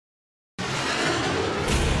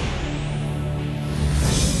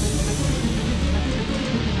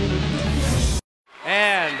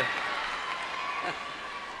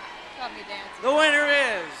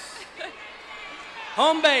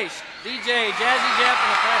Homebase, DJ Jazzy Jeff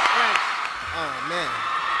and the Fresh Prince. Oh, man.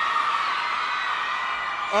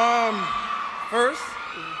 First,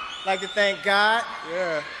 I'd like to thank God.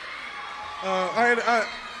 Yeah.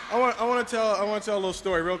 I want to tell a little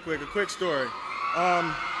story real quick, a quick story.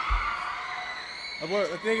 I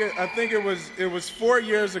think it was 4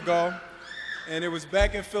 years ago, and it was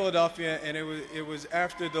back in Philadelphia, and it was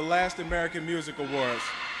after the last American Music Awards.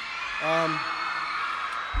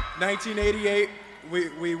 1988,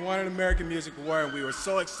 we won an American Music Award, and we were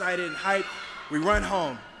so excited and hyped. We run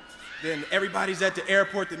home. Then everybody's at the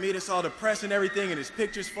airport to meet us, all the press and everything, and his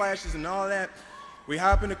pictures flashes and all that. We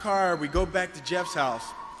hop in the car, we go back to Jeff's house.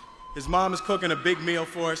 His mom is cooking a big meal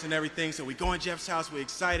for us and everything, so we go in Jeff's house, we're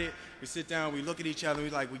excited. We sit down, we look at each other, and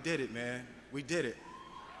we're like, we did it, man. We did it.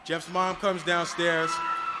 Jeff's mom comes downstairs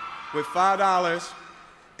with $5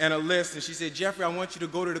 and a list, and she said, Jeffrey, I want you to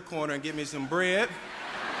go to the corner and get me some bread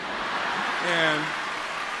and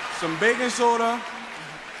some baking soda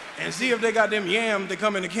and see if they got them yams that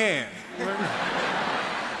come in the can.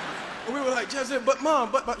 And we were like, Jeff said, but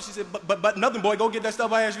Mom, but she said, but nothing, boy, go get that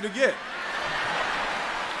stuff I asked you to get.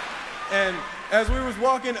 And as we was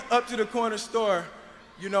walking up to the corner store,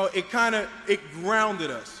 you know, it grounded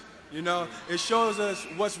us. You know, it shows us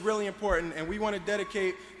what's really important, and we want to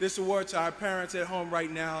dedicate this award to our parents at home right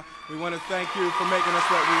now. We want to thank you for making us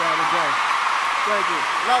what we are today. Thank you.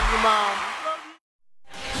 Love you, Mom.